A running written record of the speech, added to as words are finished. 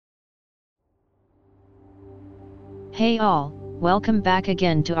Hey all, welcome back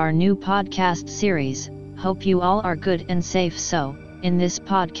again to our new podcast series. Hope you all are good and safe. So, in this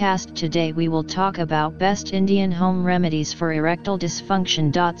podcast today we will talk about best Indian home remedies for erectile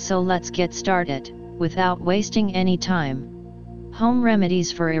dysfunction. So let's get started, without wasting any time. Home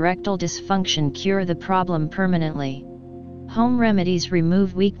remedies for erectile dysfunction cure the problem permanently. Home remedies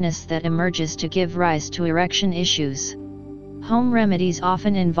remove weakness that emerges to give rise to erection issues. Home remedies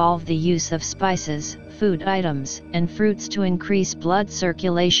often involve the use of spices, food items, and fruits to increase blood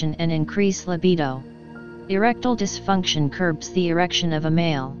circulation and increase libido. Erectile dysfunction curbs the erection of a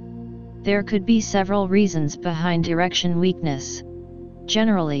male. There could be several reasons behind erection weakness.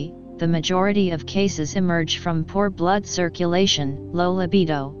 Generally, the majority of cases emerge from poor blood circulation, low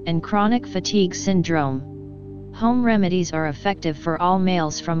libido, and chronic fatigue syndrome. Home remedies are effective for all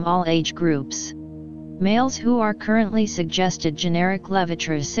males from all age groups. Males who are currently suggested generic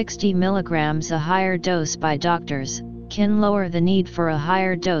Levitra 60 mg a higher dose by doctors, can lower the need for a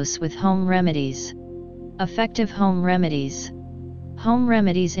higher dose with home remedies. Effective home remedies. Home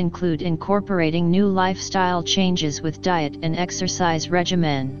remedies include incorporating new lifestyle changes with diet and exercise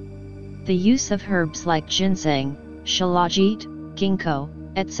regimen. The use of herbs like ginseng, shilajit, ginkgo,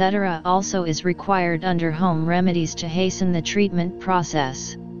 etc. also is required under home remedies to hasten the treatment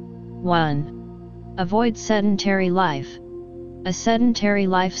process. 1. Avoid sedentary life. A sedentary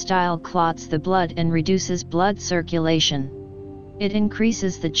lifestyle clots the blood and reduces blood circulation. It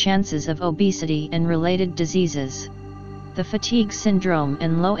increases the chances of obesity and related diseases. The fatigue syndrome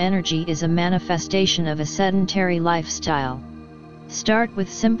and low energy is a manifestation of a sedentary lifestyle. Start with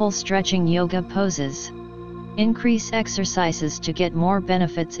simple stretching yoga poses. Increase exercises to get more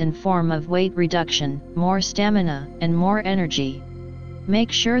benefits in form of weight reduction, more stamina, and more energy.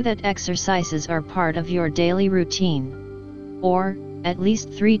 Make sure that exercises are part of your daily routine. Or, at least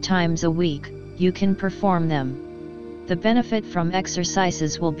 3 times a week, you can perform them. The benefit from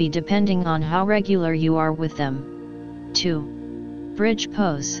exercises will be depending on how regular you are with them. 2. Bridge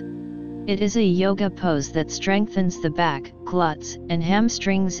pose. It is a yoga pose that strengthens the back, glutes, and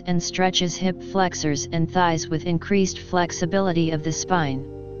hamstrings and stretches hip flexors and thighs with increased flexibility of the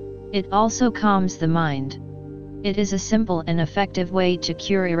spine. It also calms the mind. It is a simple and effective way to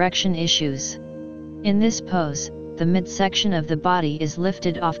cure erection issues. In this pose, the midsection of the body is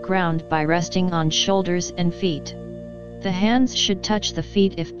lifted off ground by resting on shoulders and feet. The hands should touch the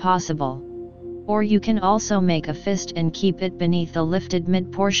feet if possible. Or you can also make a fist and keep it beneath the lifted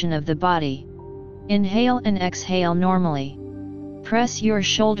mid-portion of the body. Inhale and exhale normally. Press your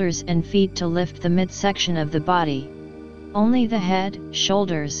shoulders and feet to lift the midsection of the body. Only the head,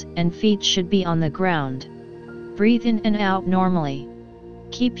 shoulders, and feet should be on the ground. Breathe in and out normally.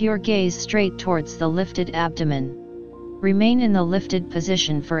 Keep your gaze straight towards the lifted abdomen. Remain in the lifted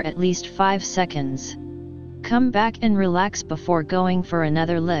position for at least 5 seconds. Come back and relax before going for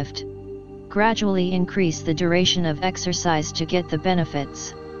another lift. Gradually increase the duration of exercise to get the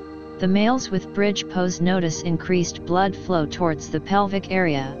benefits. The males with bridge pose notice increased blood flow towards the pelvic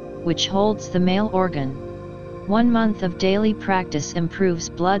area, which holds the male organ. 1 month of daily practice improves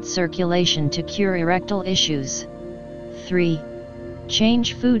blood circulation to cure erectile issues. 3.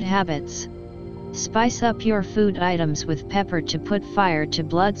 Change food habits. Spice up your food items with pepper to put fire to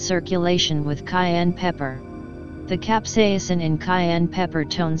blood circulation with cayenne pepper. The capsaicin in cayenne pepper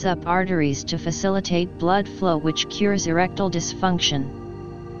tones up arteries to facilitate blood flow, which cures erectile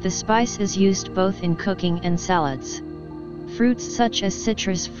dysfunction. The spice is used both in cooking and salads. Fruits such as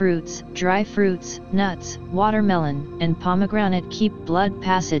citrus fruits, dry fruits, nuts, watermelon, and pomegranate keep blood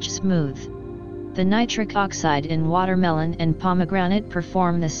passage smooth. The nitric oxide in watermelon and pomegranate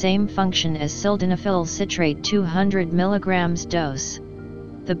perform the same function as sildenafil citrate 200 mg dose.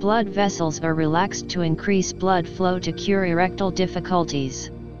 The blood vessels are relaxed to increase blood flow to cure erectile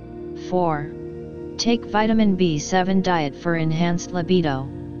difficulties. 4. Take vitamin B7 diet for enhanced libido.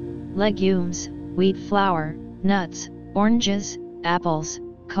 Legumes, wheat flour, nuts, oranges, apples,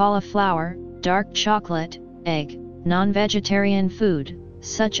 cauliflower, dark chocolate, egg, non-vegetarian food,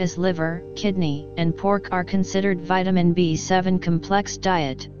 such as liver, kidney, and pork are considered vitamin B7 complex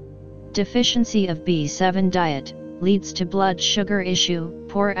diet. Deficiency of B7 diet leads to blood sugar issue,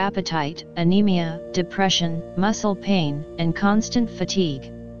 poor appetite, anemia, depression, muscle pain, and constant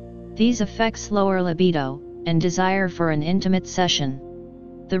fatigue. These effects lower libido and desire for an intimate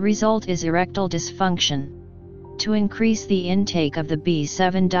session. The result is erectile dysfunction. To increase the intake of the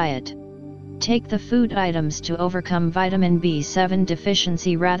B7 diet, take the food items to overcome vitamin B7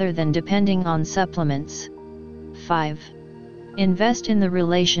 deficiency rather than depending on supplements. 5. Invest in the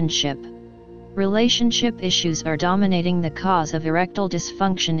relationship. Relationship issues are dominating the cause of erectile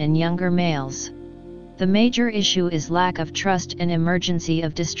dysfunction in younger males. The major issue is lack of trust and emergency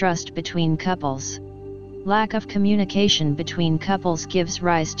of distrust between couples. Lack of communication between couples gives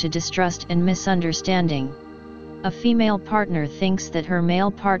rise to distrust and misunderstanding. A female partner thinks that her male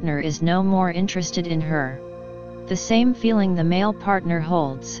partner is no more interested in her. The same feeling the male partner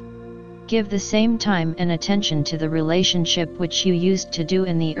holds. Give the same time and attention to the relationship which you used to do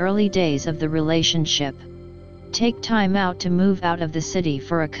in the early days of the relationship. Take time out to move out of the city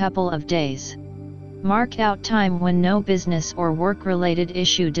for a couple of days. Mark out time when no business or work-related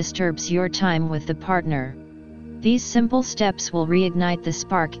issue disturbs your time with the partner. These simple steps will reignite the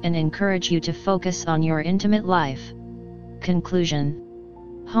spark and encourage you to focus on your intimate life. Conclusion: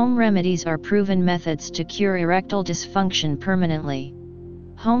 home remedies are proven methods to cure erectile dysfunction permanently.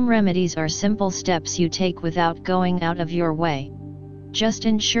 Home remedies are simple steps you take without going out of your way. Just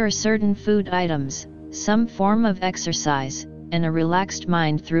ensure certain food items, some form of exercise, and a relaxed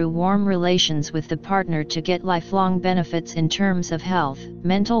mind through warm relations with the partner to get lifelong benefits in terms of health,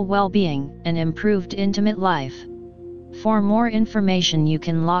 mental well-being, and improved intimate life. For more information you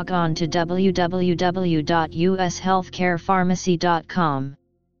can log on to www.ushealthcarepharmacy.com.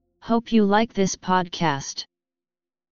 Hope you like this podcast.